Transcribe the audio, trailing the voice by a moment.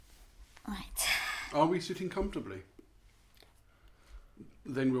Are we sitting comfortably?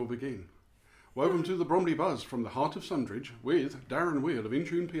 Then we'll begin. Welcome to the Bromley Buzz from the heart of Sundridge with Darren Weir of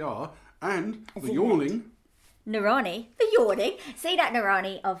Intune PR and the yawning... Narani, the yawning. See that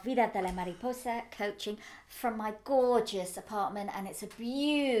Narani of Vida de la Mariposa coaching from my gorgeous apartment, and it's a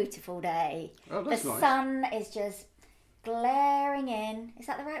beautiful day. Oh, that's nice. The sun is just glaring in. Is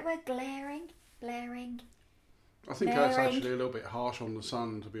that the right word? Blaring? I think that's actually a little bit harsh on the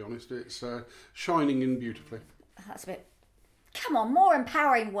sun, to be honest. It's shining in beautifully. That's a bit... Come on, more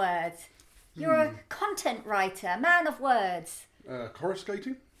empowering words. You're a content writer, man of words.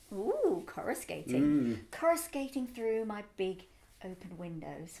 Coruscating? Ooh, coruscating. Coruscating through my big open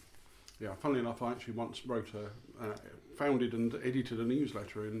windows. Yeah, funnily enough, I actually once founded and edited a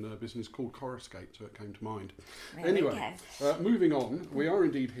newsletter in business called Coruscate, so it came to mind. Anyway, moving on, we are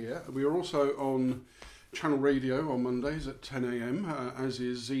indeed here. We are also on Channel Radio on Mondays at 10 a.m, as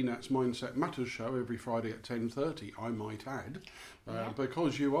is Zenat's Mindset Matters show every Friday at 10:30, I might add,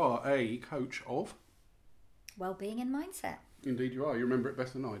 because you are a coach of... Wellbeing and mindset. Indeed you are. You remember it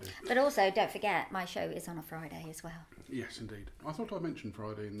better than I do. But also, don't forget, my show is on a Friday as well. Yes, indeed. I thought I mentioned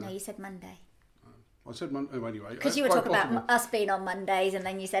Friday in there. No, you said Monday. I said Monday. Oh, anyway. Because you were talking about us being on Mondays, and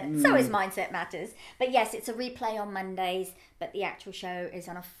then you said, so is Mindset Matters. But yes, it's a replay on Mondays, but the actual show is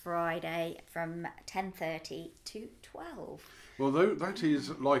on a Friday from 10:30 to 12. Well, though that is,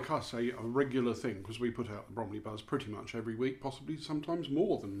 like us, a regular thing, because we put out the Bromley Buzz pretty much every week, possibly sometimes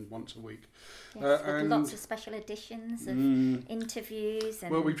more than once a week. Yes, with lots of special editions of interviews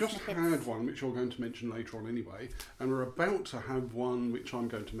and well, we've just snippets. had one, which you're going to mention later on anyway, and we're about to have one, which I'm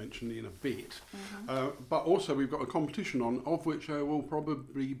going to mention in a bit. But also we've got a competition on, of which there will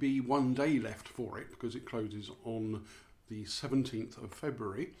probably be 1 day left for it, because it closes on the 17th of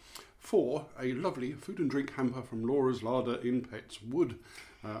February, for a lovely food and drink hamper from Laura's Larder in Pets Wood,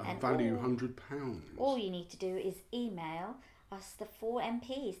 value £100. All you need to do is email us the 4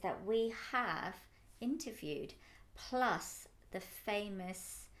 MPs that we have interviewed, plus the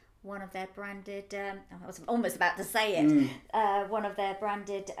famous one of their branded, I was almost about to say it, one of their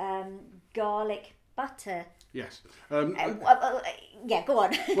branded garlic butter. Yes. Yeah, go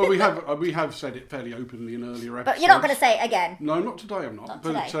on. Well, we have said it fairly openly in earlier episodes. But you're not going to say it again. No, not today. I'm not.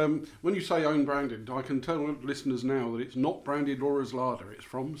 But when you say own branded, I can tell listeners now that it's not branded Laura's Larder. It's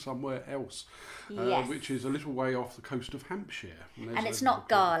from somewhere else, which is a little way off the coast of Hampshire. And it's not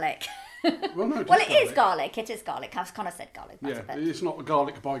garlic. Well, no. Well, it is garlic. It is garlic. I've kind of said garlic. Yeah, it's not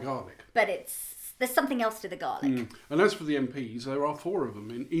garlic by garlic. But there's something else to the garlic. And as for the MPs, there are 4 of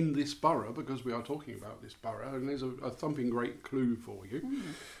them in this borough, because we are talking about this borough, and there's a thumping great clue for you.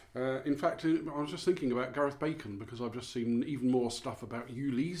 In fact, I was just thinking about Gareth Bacon, because I've just seen even more stuff about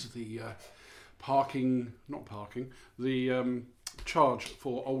ULEZ, the charge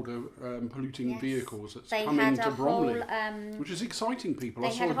for older polluting vehicles that's coming to Bromley, which is exciting people. They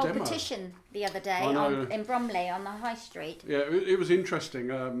I saw had a whole demo. petition the other day in Bromley on the High Street. Yeah, it was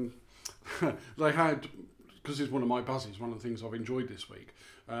interesting. They had, because it's one of my buzzes, one of the things I've enjoyed this week,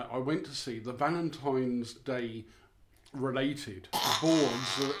 I went to see the Valentine's Day related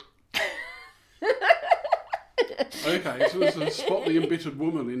boards okay, so there's a spot the embittered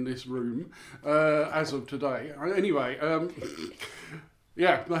woman in this room as of today. Anyway,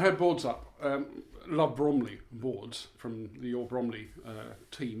 yeah, they had boards up. Love Bromley boards from your Bromley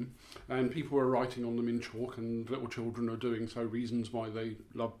team, and people were writing on them in chalk, and little children are doing so, reasons why they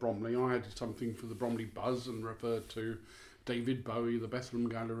love Bromley. I had something for the Bromley Buzz and referred to David Bowie, the Bethlehem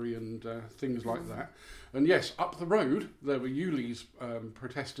Gallery, and things like that. And yes, up the road there were ULEZ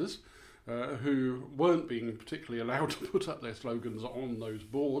protesters who weren't being particularly allowed to put up their slogans on those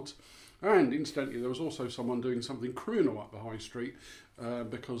boards. And incidentally, there was also someone doing something criminal up the high street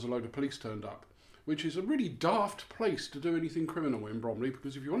because a load of police turned up, which is a really daft place to do anything criminal in Bromley,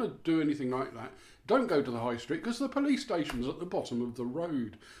 because if you want to do anything like that, don't go to the high street, because the police station's at the bottom of the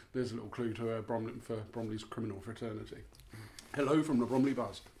road. There's a little clue to Bromley's criminal fraternity. Hello from the Bromley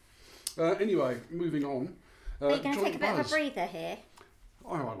Buzz. Anyway, moving on. Are you going to take a bit of a breather here?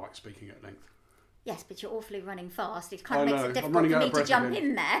 Oh, I like speaking at length. Yes, but you're awfully running fast. It kind of makes it difficult for me to jump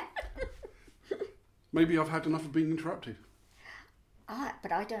in there. Maybe I've had enough of being interrupted.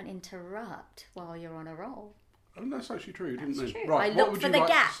 But I don't interrupt while you're on a roll. And that's actually true, didn't it? True. Right, what would you like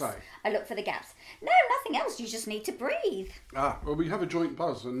to say? I look for the gaps. No, nothing else. You just need to breathe. Well, we have a joint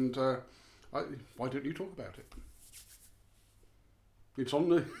buzz, and why don't you talk about it? It's on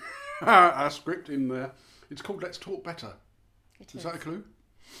the our script in there. It's called Let's Talk Better. Is that a clue?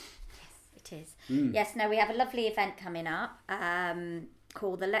 Yes, it is. Yes, no, we have a lovely event coming up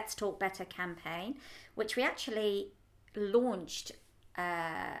called the Let's Talk Better campaign, which we actually launched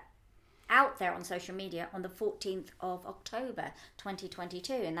out there on social media on the 14th of October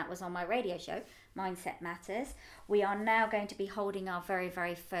 2022, and that was on my radio show, Mindset Matters. We are now going to be holding our very,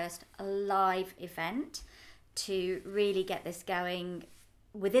 very first live event to really get this going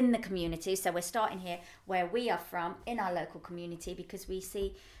within the community. So we're starting here where we are from, in our local community, because we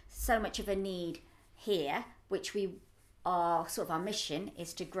see so much of a need here, which we are sort of, our mission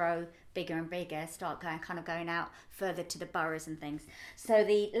is to grow bigger and bigger, start going out further to the boroughs and things. So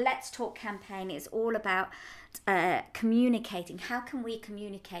the Let's Talk campaign is all about communicating. How can we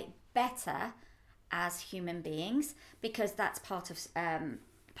communicate better as human beings? Because that's part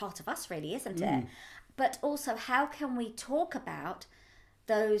of us, really, isn't it? But also, how can we talk about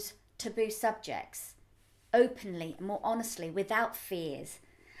those taboo subjects openly and more honestly, without fears,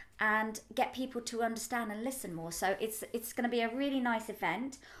 and get people to understand and listen more? So it's going to be a really nice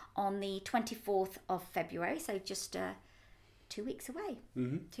event on the 24th of February, so just 2 weeks away.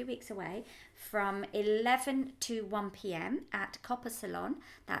 2 weeks away, from 11 to 1 p.m. at Copper Salon.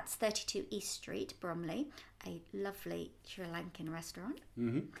 That's 32 East Street, Bromley, a lovely Sri Lankan restaurant.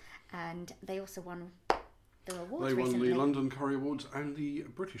 And they also won the awards recently. They won the London Curry Awards and the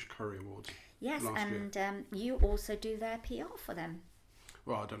British Curry Awards. Yes, last and year. You also do their PR for them.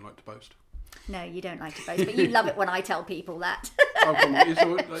 Well, I don't like to boast. No, you don't like to boast, but you love it when I tell people that.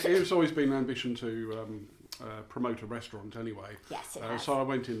 It's always been an ambition to promote a restaurant anyway. Yes, it has. So I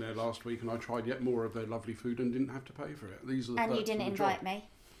went in there last week and I tried yet more of their lovely food and didn't have to pay for it. These are the and you didn't invite me.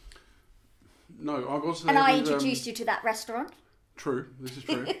 No, I was there. And I introduced you to that restaurant. True, this is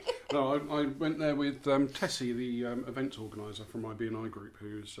true. No, I went there with Tessie, the events organiser from my B&I group,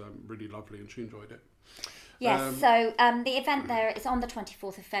 who's really lovely, and she enjoyed it. Yes, so the event there is on the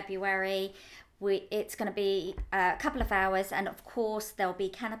 24th of February. It's going to be a couple of hours, and of course there'll be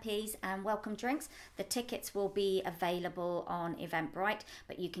canopies and welcome drinks. The tickets will be available on Eventbrite,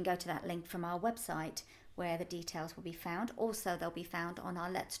 but you can go to that link from our website where the details will be found. Also, they'll be found on our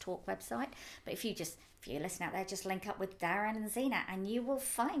Let's Talk website. But if you listen out there, just link up with Darren and Zena and you will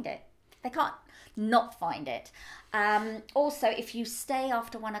find it. They can't not find it. Also, if you stay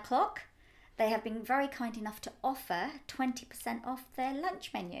after 1 o'clock, they have been very kind enough to offer 20% off their lunch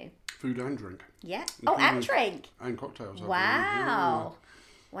menu. Food and drink. Yeah. And drink. And cocktails. Wow.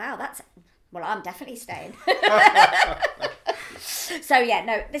 Wow, well, I'm definitely staying. So yeah,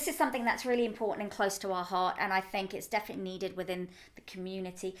 no, this is something that's really important and close to our heart, and I think it's definitely needed within the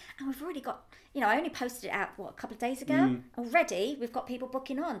community. And we've already got, I only posted it out, a couple of days ago? Already, we've got people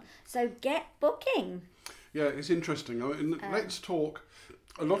booking on. So get booking. Yeah, it's interesting. Let's Talk,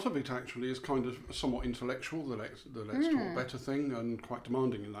 a lot of it actually is kind of somewhat intellectual, the Let's Talk Better thing, and quite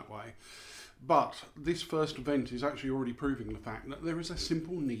demanding in that way. But this first event is actually already proving the fact that there is a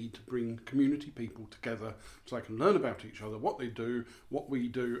simple need to bring community people together so they can learn about each other, what they do, what we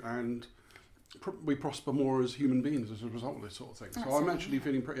do, and we prosper more as human beings as a result of this sort of thing. So I'm actually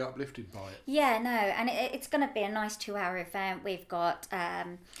feeling pretty uplifted by it. Yeah, no, and it's going to be a nice 2-hour event. We've got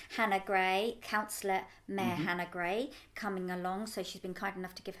Hannah Gray, Councillor Mayor Hannah Gray, coming along. So she's been kind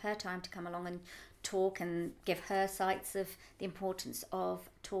enough to give her time to come along and talk and give her sights of the importance of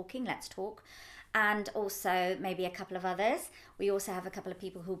talking. Let's talk. And also maybe a couple of others. We also have a couple of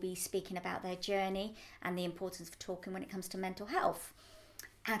people who'll be speaking about their journey and the importance of talking when it comes to mental health.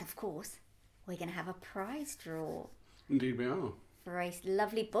 And of course, we're going to have a prize draw. Indeed we are. For a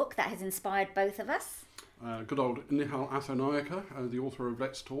lovely book that has inspired both of us. Good old Nihal Athanayake, the author of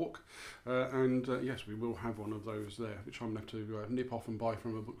Let's Talk. And yes, we will have one of those there, which I'm going to have to nip off and buy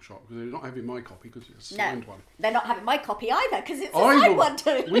from a bookshop, because they're not having my copy because it's a signed one. They're not having my copy either because it's a signed one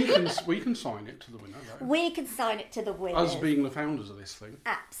too. We can sign it to the winner, though. We can sign it to the winner. Us being the founders of this thing.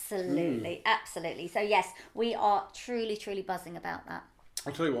 Absolutely, absolutely. So yes, we are truly, truly buzzing about that.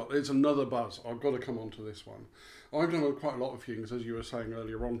 I'll tell you what, there's another buzz. I've got to come on to this one. I've done quite a lot of things, as you were saying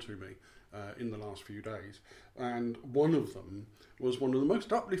earlier on to me, in the last few days. And one of them was one of the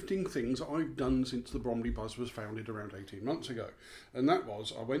most uplifting things I've done since the Bromley Buzz was founded around 18 months ago. And that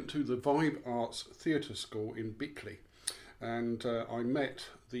was, I went to the Vibe Arts Theatre School in Bickley. And I met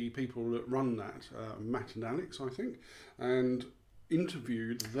the people that run that, Matt and Alex, I think, and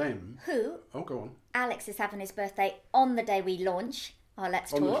interviewed them. Who? Oh, go on. Alex is having his birthday on the day we launch.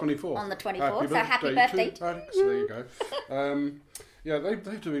 Let's on talk. The 24th. On the 24th. So happy birthday to Alex. There you go. Yeah,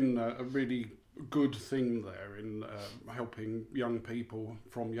 they're doing a really good thing there in helping young people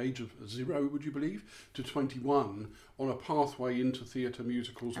from the age of 0, would you believe, to 21 on a pathway into theatre,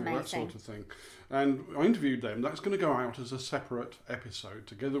 musicals, all that sort of thing. And I interviewed them. That's going to go out as a separate episode,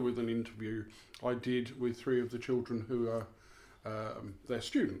 together with an interview I did with 3 of the children who are their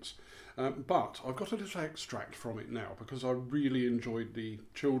students. But I've got a little extract from it now because I really enjoyed the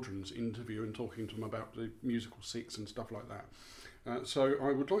children's interview and talking to them about the musical 6 and stuff like that. So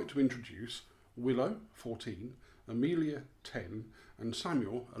I would like to introduce Willow, 14, Amelia, 10, and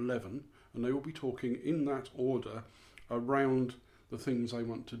Samuel, 11, and they will be talking in that order around the things they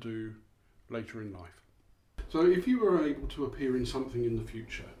want to do later in life. So if you were able to appear in something in the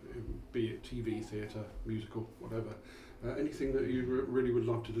future, be it TV, theatre, musical, whatever, anything that you really would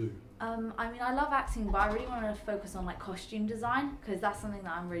love to do? I mean, I love acting, but I really want to focus on like costume design because that's something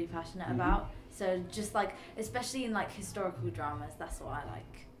that I'm really passionate about. So just like, especially in like historical dramas, that's what I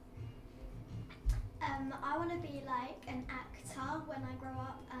like. I want to be like an actor when I grow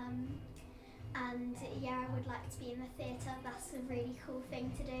up, and yeah, I would like to be in the theatre. That's a really cool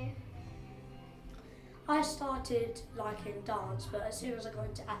thing to do. I started liking dance, but as soon as I got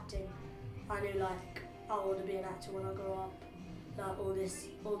into acting, I knew like I want to be an actor when I grow up. Like all this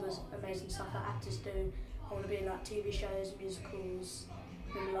amazing stuff that actors do. I want to be in like TV shows, musicals,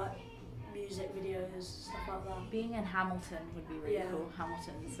 maybe like music videos, stuff like that. Being in Hamilton would be really cool.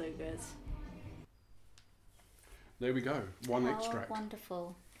 Hamilton's so good. There we go. One extract.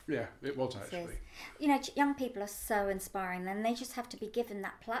 Wonderful. Yeah, it was actually. You know, young people are so inspiring, and they just have to be given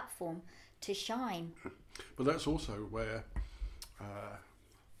that platform to shine. But that's also where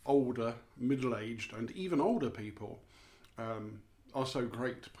older, middle-aged, and even older people are so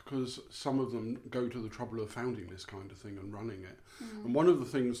great because some of them go to the trouble of founding this kind of thing and running it. And one of the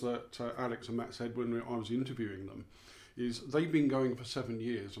things that Alex and Matt said when I was interviewing them is they've been going for 7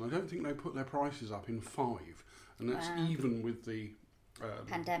 years, and I don't think they put their prices up in 5. And that's even with the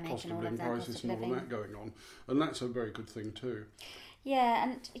pandemic cost and of all living of that, crisis and all of that going on. And that's a very good thing too. Yeah,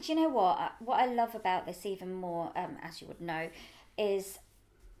 and do you know what? What I love about this even more, as you would know, is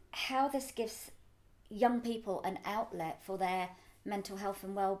how this gives young people an outlet for their mental health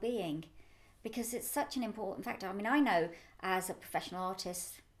and well-being, because it's such an important factor. I mean, I know as a professional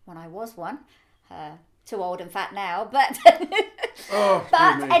artist, when I was one, too old and fat now, but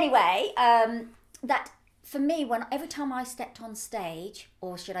anyway, that for me, every time I stepped on stage,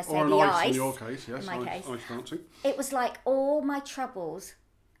 or should I say or the ice, ice, in your case, yes, in my case, ice dancing, it was like all my troubles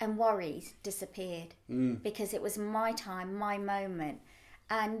and worries disappeared because it was my time, my moment.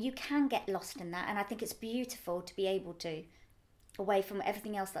 And you can get lost in that, and I think it's beautiful to be able to, away from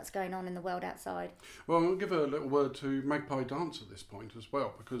everything else that's going on in the world outside. Well, I'll give a little word to Magpie Dance at this point as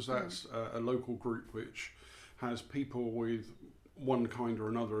well, because that's a local group which has people with one kind or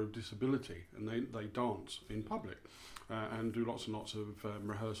another of disability, and they dance in public and do lots and lots of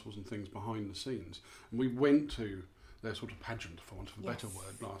rehearsals and things behind the scenes. And we went to their sort of pageant, for want of a better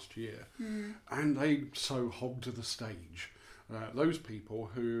word, last year, and they so hogged the stage. Those people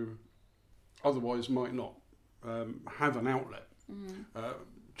who otherwise might not have an outlet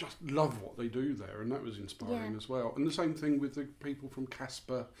just love what they do there, and that was inspiring as well. And the same thing with the people from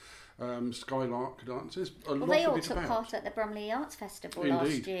Casper, Skylark Dances. They all took part at the Bromley Arts Festival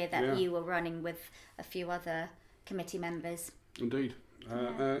last year that you were running with a few other committee members. Indeed.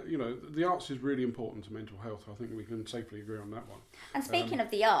 You know, the arts is really important to mental health. I think we can safely agree on that one. And speaking of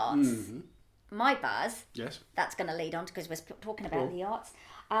the arts, my buzz, that's going to lead on because we're talking about the arts.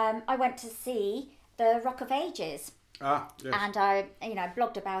 I went to see the Rock of Ages. And I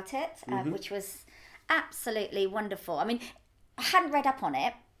blogged about it, which was absolutely wonderful. I mean, I hadn't read up on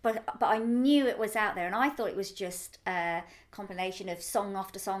it, but I knew it was out there, and I thought it was just a combination of song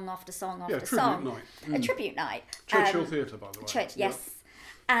after song after song after song. Night. A tribute night. Churchill Theatre, by the way. Church, yes.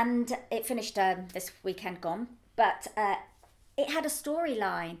 And it finished this weekend gone, but it had a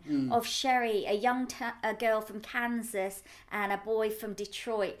storyline of Sherry, a girl from Kansas, and a boy from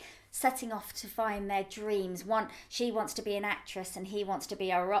Detroit, setting off to find their dreams. She wants to be an actress and he wants to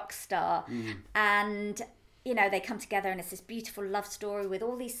be a rock star. And, you know, they come together and it's this beautiful love story with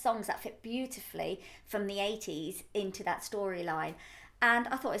all these songs that fit beautifully from the 80s into that storyline. And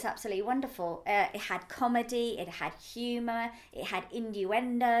I thought it was absolutely wonderful. It had comedy, it had humour, it had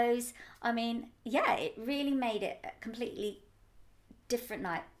innuendos. I mean, yeah, it really made it a completely different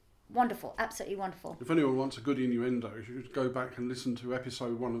night. Wonderful, absolutely wonderful. If anyone wants a good innuendo, you should go back and listen to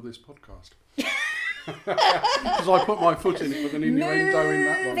episode 1 of this podcast. Because I put my foot in it with an innuendo in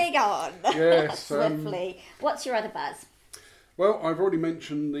that one. Moving on. Yes. Swiftly. What's your other buzz? Well, I've already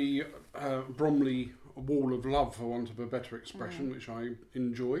mentioned the Bromley Wall of Love, for want of a better expression, which I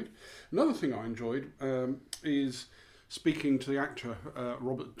enjoyed. Another thing I enjoyed is speaking to the actor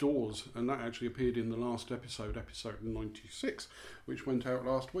Robert Dawes, and that actually appeared in the last episode 96, which went out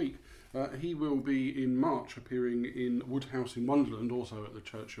last week. He will be in March appearing in Woodhouse in Wonderland, also at the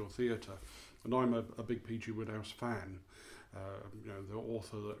Churchill Theatre, and I'm a big P.G. Woodhouse fan. the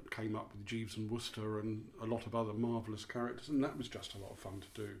author that came up with Jeeves and Wooster and a lot of other marvellous characters, and that was just a lot of fun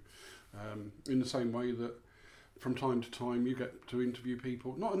to do. In the same way that from time to time you get to interview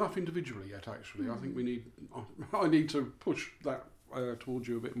people, not enough individually yet actually. I think I need to push that towards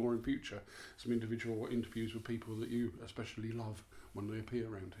you a bit more in future, some individual interviews with people that you especially love when they appear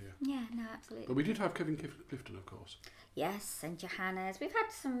around here. Yeah, no, absolutely. But we did have Kevin Clifton, of course. Yes, and Johannes. We've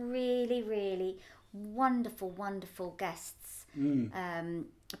had some really, really wonderful guests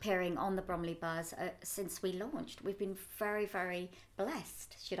appearing on the Bromley Buzz since we launched. We've been very, very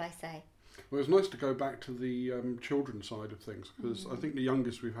blessed, should I say. Well, it's nice to go back to the children's side of things, because I think the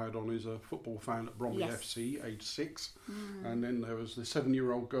youngest we've had on is a football fan at Bromley FC, age 6. And then there was the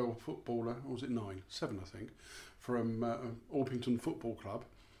 7-year-old girl footballer, or was it 9? 7, I think, from Orpington Football Club,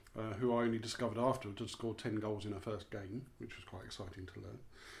 who I only discovered afterwards had scored 10 goals in her first game, which was quite exciting to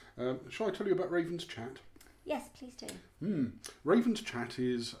learn. Shall I tell you about Ravens Chat? Yes, please do. Ravens Chat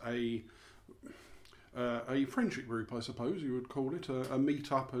is a friendship group, I suppose you would call it, a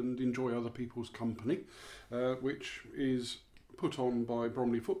meet up and enjoy other people's company, which is put on by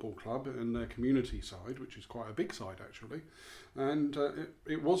Bromley Football Club and their community side, which is quite a big side actually, and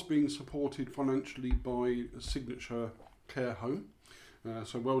it was being supported financially by a Signature Care Home,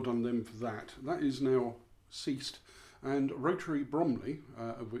 so well done them for that. That is now ceased, and Rotary Bromley,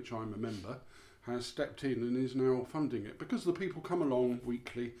 of which I'm a member, has stepped in and is now funding it, because the people come along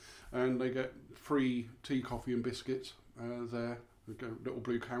weekly and they get free tea, coffee and biscuits there. They go little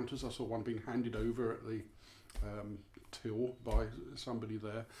blue counters. I saw one being handed over at the till by somebody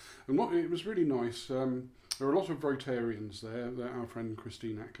there, and it was really nice. There are a lot of Rotarians there. Our friend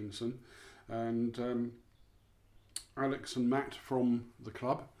Christine Atkinson and Alex and Matt from the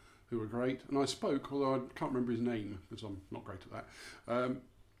club, who were great. And I spoke, although I can't remember his name because I'm not great at that,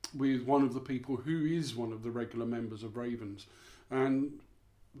 with one of the people who is one of the regular members of Ravens, and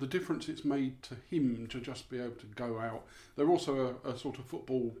the difference it's made to him to just be able to go out. They're also a sort of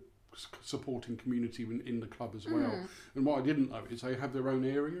football supporting community in the club as well. And what I didn't know is they have their own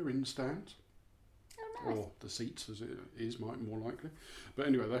area in the stands. Oh, nice. Or the seats, as it is, might more likely. But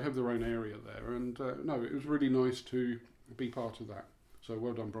anyway, they have their own area there, and no, it was really nice to be part of that. So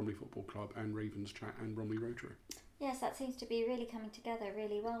well done, Bromley Football Club and Ravens Chat and Bromley Rotary. Yes, that seems to be really coming together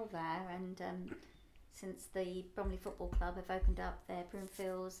really well there, and since the Bromley Football Club have opened up their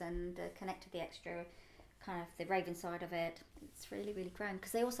Broomfields and connected the extra kind of the Raven side of it, it's really, really grown,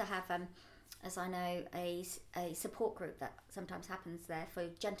 because they also have, as I know, a support group that sometimes happens there for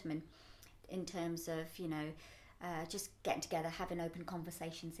gentlemen, in terms of, just getting together, having open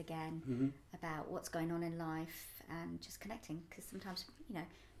conversations again about what's going on in life and just connecting, because sometimes,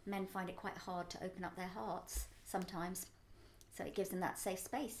 men find it quite hard to open up their hearts sometimes, so it gives them that safe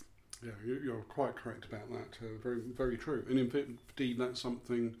space. Yeah, you're quite correct about that. Very, very true. And indeed, that's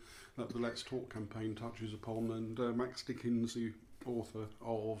something that the Let's Talk campaign touches upon. And Max Dickens, the author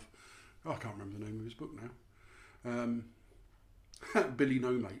of, I can't remember the name of his book now, Billy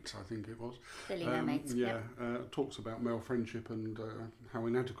No Mates, I think it was. Billy No Mates, yeah. Talks about male friendship and how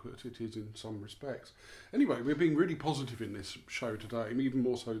inadequate it is in some respects. Anyway, we're being really positive in this show today, and even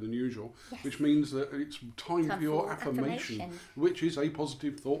more so than usual, which means that it's time for your affirmation, which is a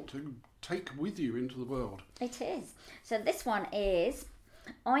positive thought to take with you into the world. It is. So this one is,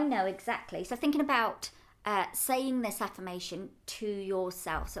 I know exactly. So thinking about saying this affirmation to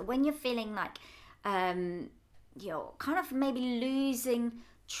yourself. So when you're feeling like you're kind of maybe losing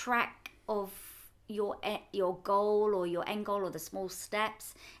track of your goal or your end goal or the small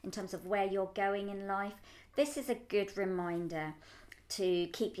steps in terms of where you're going in life, this is a good reminder to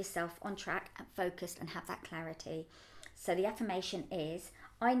keep yourself on track and focused and have that clarity. So the affirmation is,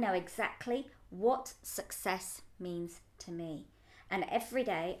 I know exactly what success means to me, and every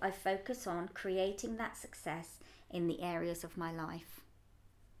day I focus on creating that success in the areas of my life.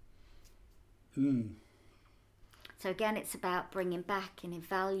 So again, it's about bringing back and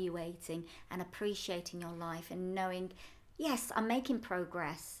evaluating and appreciating your life and knowing, yes, I'm making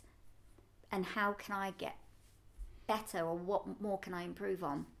progress, and how can I get better, or what more can I improve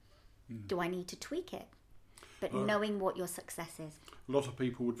on? Do I need to tweak it? But knowing what your success is. A lot of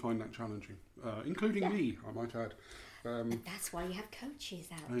people would find that challenging, including me, I might add. And that's why you have coaches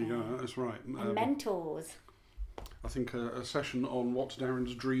out there. There you go, that's right. And mentors. I think a session on what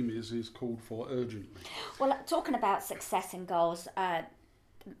Darren's dream is called for urgently. Well, talking about success and goals,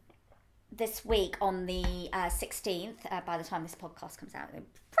 this week on the 16th, by the time this podcast comes out, it'll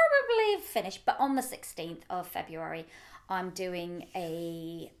probably finished, but on the 16th of February, I'm doing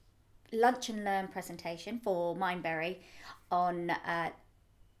a lunch and learn presentation for Mindberry on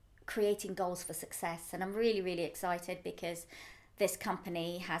creating goals for success. And I'm really, really excited because this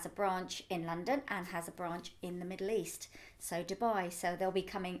company has a branch in London and has a branch in the Middle East, so Dubai. So they'll be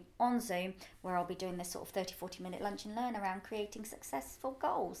coming on Zoom where I'll be doing this sort of 30-40 minute lunch and learn around creating successful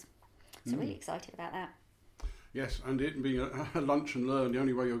goals. So really excited about that. Yes, and it being a lunch and learn, the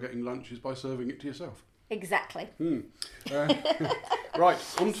only way you're getting lunch is by serving it to yourself. Exactly. Right,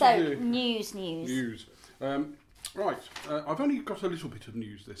 on to the news. I've only got a little bit of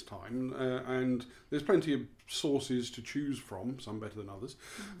news this time, and there's plenty of sources to choose from, some better than others,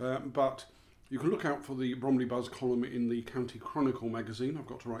 but you can look out for the Bromley Buzz column in the County Chronicle magazine. I've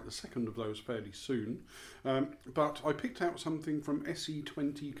got to write the second of those fairly soon, but I picked out something from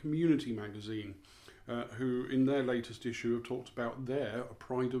SE20 Community magazine, who in their latest issue have talked about their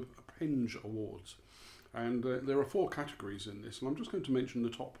Pride of Penge Awards. And there are 4 categories in this, and I'm just going to mention the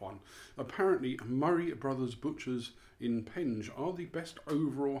top one. Apparently, Murray Brothers Butchers in Penge are the best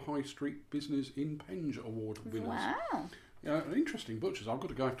overall high street business in Penge award winners. Wow. Interesting butchers. I've got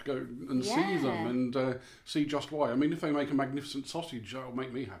to go and see them and see just why. I mean, if they make a magnificent sausage, that'll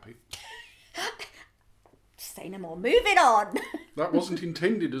make me happy. Say no more. Moving on. That wasn't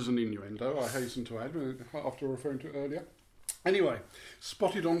intended as an innuendo, I hasten to add, after referring to it earlier. Anyway,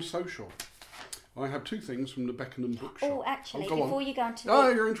 spotted on social. I have 2 things from the Beckenham bookshop. Oh, actually, go before on. you go on to Oh,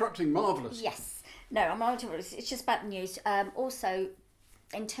 you're interrupting. Marvellous. Yes. No, I'm not. It's just about the news. Also,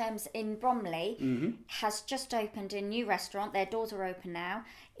 in Bromley, has just opened a new restaurant. Their doors are open now.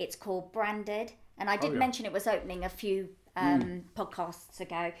 It's called Branded. And I did mention it was opening a few podcasts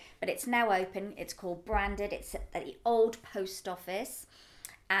ago, but it's now open. It's called Branded. It's at the old post office.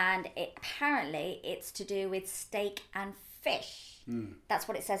 And apparently it's to do with steak and fish. That's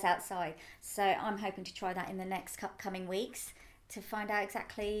what it says outside. So I'm hoping to try that in the next coming weeks to find out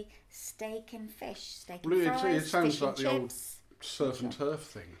exactly steak and fish, steak and fries, it sounds fish like and the old chips. surf and turf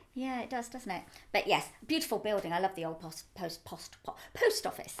thing. Yeah, it does, doesn't it? But yes, beautiful building. I love the old post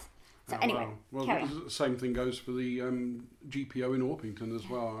office. So anyway, well, carry on. the same thing goes for the GPO in Orpington as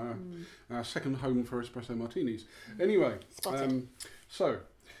well. Our second home for espresso martinis. Anyway, Spotted. So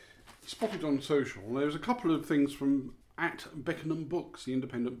spotted on social. There's a couple of things from at Beckenham Books, the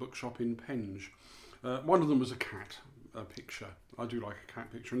independent bookshop in Penge. One of them was a cat picture. I do like a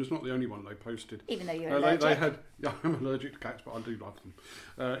cat picture, and it's not the only one they posted. Even though you're allergic. I'm allergic to cats, but I do love them.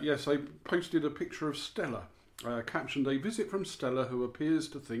 Yes, they posted a picture of Stella, captioned, "A visit from Stella, who appears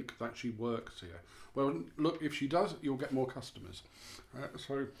to think that she works here." Well, look, if she does, you'll get more customers.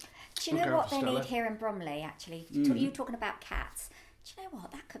 So, do you know what they need here in Bromley, actually? You were talking about cats. Do you know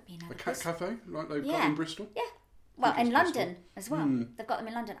what? That could be another... A cat cafe, like they've got in Bristol? Yeah. Well, in London as well. They've got them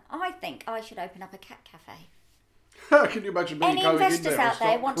in London. I think I should open up a cat cafe. Can you imagine me Any going in investors there out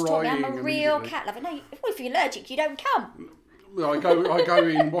there want to talk to me? I'm a crying real immediately? cat lover. No, if you're allergic, you don't come. I go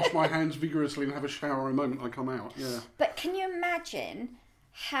in, wash my hands vigorously and have a shower the moment I come out, yeah. But can you imagine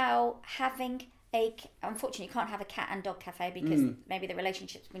how having unfortunately you can't have a cat and dog cafe because maybe the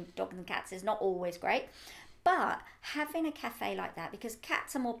relationships between dogs and cats is not always great. But having a cafe like that, because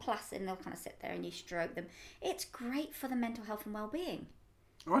cats are more placid and they'll kind of sit there and you stroke them, it's great for the mental health and well-being.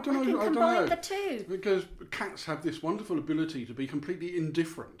 I don't know. Combine the two. Because cats have this wonderful ability to be completely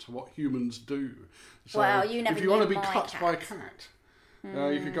indifferent to what humans do. So well, you never if you want to be my cut cat. by a cat,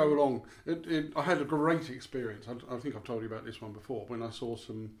 you could go along. I had a great experience. I think I've told you about this one before, when I saw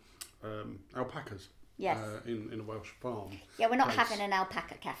some alpacas. Yes. In a Welsh farm. Yeah, we're not having an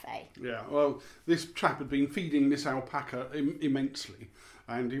alpaca cafe. Yeah, well, this chap had been feeding this alpaca immensely,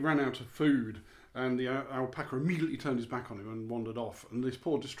 and he ran out of food, and the alpaca immediately turned his back on him and wandered off. And this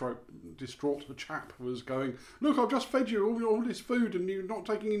poor distraught chap was going, "Look, I've just fed you all this food, and you're not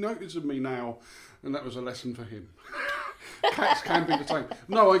taking any notice of me now." And that was a lesson for him. Cats can be the same.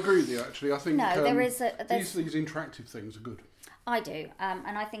 No, I agree with you, actually. I think these interactive things are good. I do,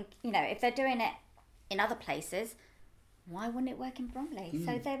 and I think, if they're doing it in other places, why wouldn't it work in Bromley?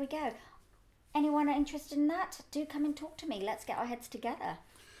 So there we go. Anyone interested in that? Do come and talk to me. Let's get our heads together.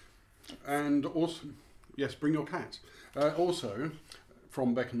 And also, yes, bring your cats. Also,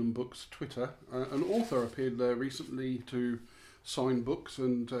 from Beckenham Books Twitter, an author appeared there recently to sign books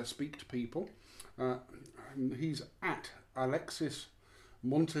and speak to people. And he's at Alexis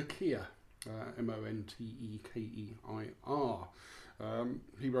Montekeir, Montekeir.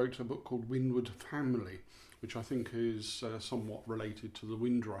 He wrote a book called Windward Family, which I think is somewhat related to the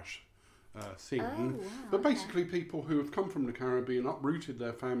Windrush thing. Oh, wow, but basically people who have come from the Caribbean, uprooted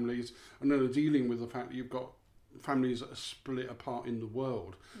their families, and then are dealing with the fact that you've got families that are split apart in the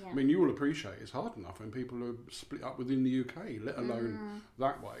world. Yeah. I mean, you will appreciate it's hard enough when people are split up within the UK, let alone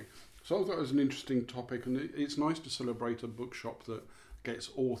that way. So I thought it was an interesting topic, and it's nice to celebrate a bookshop that gets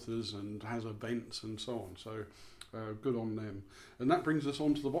authors and has events and so on. So good on them. And that brings us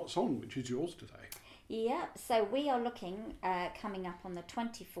on to the What's On, which is yours today. Yeah, so we are looking, coming up on the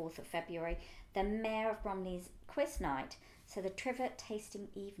 24th of February, the Mayor of Bromley's quiz night. So the Trivet Tasting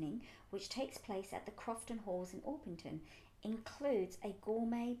Evening, which takes place at the Crofton Halls in Orpington, includes a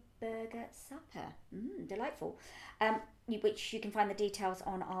gourmet burger supper. Delightful. Which you can find the details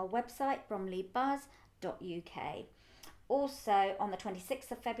on our website, bromleybuzz.uk. Also, on the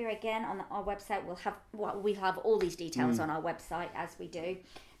 26th of February, again, on our website, we'll have all these details on our website, as we do.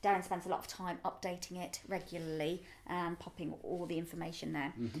 Darren spends a lot of time updating it regularly and popping all the information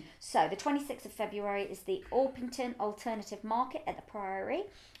there. So the 26th of February is the Orpington Alternative Market at the Priory,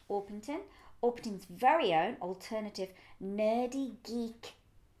 Orpington's very own alternative, nerdy,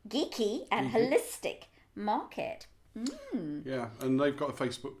 geeky and holistic market. Yeah, and they've got a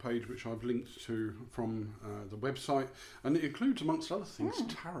Facebook page which I've linked to from the website, and it includes, amongst other things,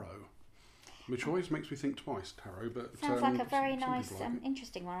 tarot. Which always makes me think twice, tarot, but... Sounds like a very nice,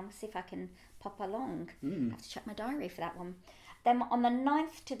 interesting one. I'll see if I can pop along. I have to check my diary for that one. Then on the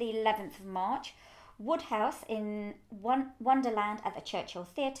 9th to the 11th of March, Woodhouse in Wonderland at the Churchill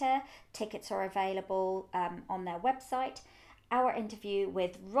Theatre. Tickets are available on their website. Our interview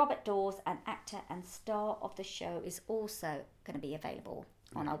with Robert Dawes, an actor and star of the show, is also going to be available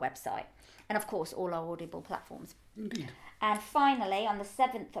on our website. And of course, all our Audible platforms. Indeed. And finally, on the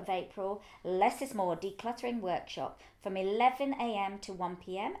 7th of April, Less is More Decluttering Workshop from 11 a.m. to 1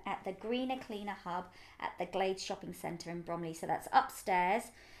 p.m. at the Greener Cleaner Hub at the Glades Shopping Centre in Bromley. So that's upstairs,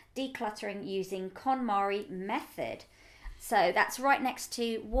 decluttering using KonMari method. So that's right next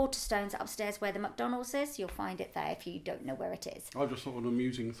to Waterstones upstairs where the McDonald's is. You'll find it there if you don't know where it is. I just thought an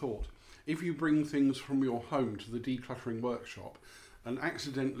amusing thought. If you bring things from your home to the decluttering workshop and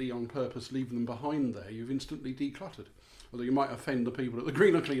accidentally on purpose leave them behind there, you've instantly decluttered. Although you might offend the people at the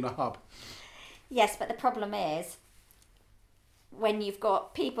Greener Cleaner Hub. Yes, but the problem is when you've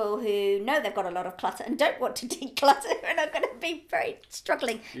got people who know they've got a lot of clutter and don't want to declutter and are going to be very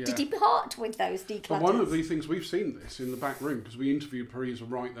struggling to depart with those declutters. But one of the things, we've seen this in the back room, because we interviewed Parisa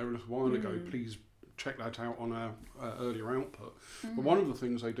Wright there a little while ago. Please check that out on our earlier output. But one of the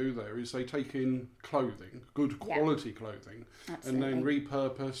things they do there is they take in clothing, good quality clothing, and then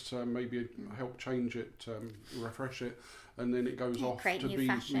repurpose, maybe help change it, refresh it, and then it goes off to be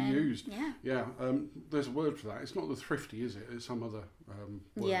reused. There's a word for that. It's not the thrifty, is it? It's some other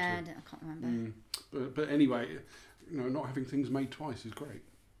word. I can't remember. But anyway, not having things made twice is great.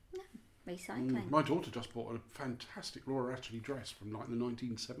 Recycling. My daughter just bought a fantastic Laura Ashley dress from like the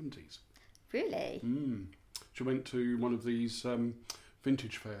 1970s. Really? She went to one of these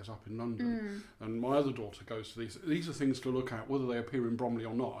vintage fairs up in London, and my other daughter goes to these. These are things to look at, whether they appear in Bromley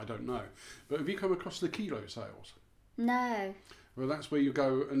or not, I don't know. But have you come across the kilo sales? No. Well, that's where you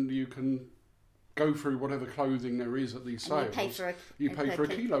go and you can go through whatever clothing there is at these sales. You pay for a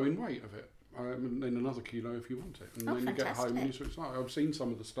kilo in weight of it. And then another kilo if you want it. And then you get home and it's like, I've seen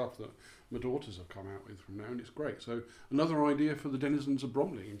some of the stuff that my daughters have come out with from now, and it's great. So another idea for the denizens of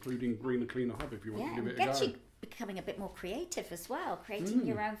Bromley, including Greener Cleaner Hub, if you want to give it a go. Gets you becoming a bit more creative as well, creating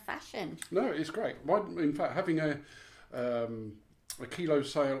your own fashion. No, it's great. In fact, having a kilo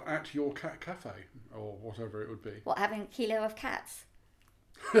sale at your cat cafe, or whatever it would be. What, having a kilo of cats?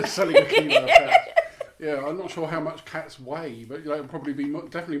 Selling a kilo of cats. Yeah, I'm not sure how much cats weigh, but it'll probably be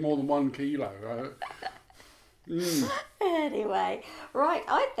definitely more than 1 kilo. Anyway, right,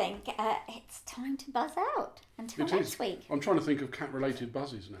 I think it's time to buzz out until next week. I'm trying to think of cat-related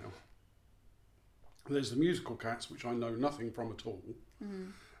buzzes now. There's the musical Cats, which I know nothing from at all.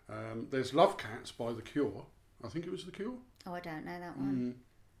 There's Love Cats by The Cure. I think it was The Cure. Oh, I don't know that one.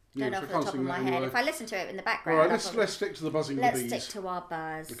 Don't know off the top of my head. Anyway. If I listen to it in the background... All right, let's stick to the buzzing of the bees. Let's stick to our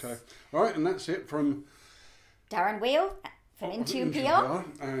buzz. Okay. All right, and that's it from... Darren Wheel from Intune PR.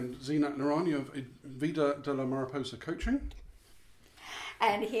 And Zinat Narani of Vida de la Mariposa Coaching.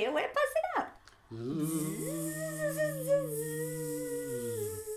 And here we're buzzing out.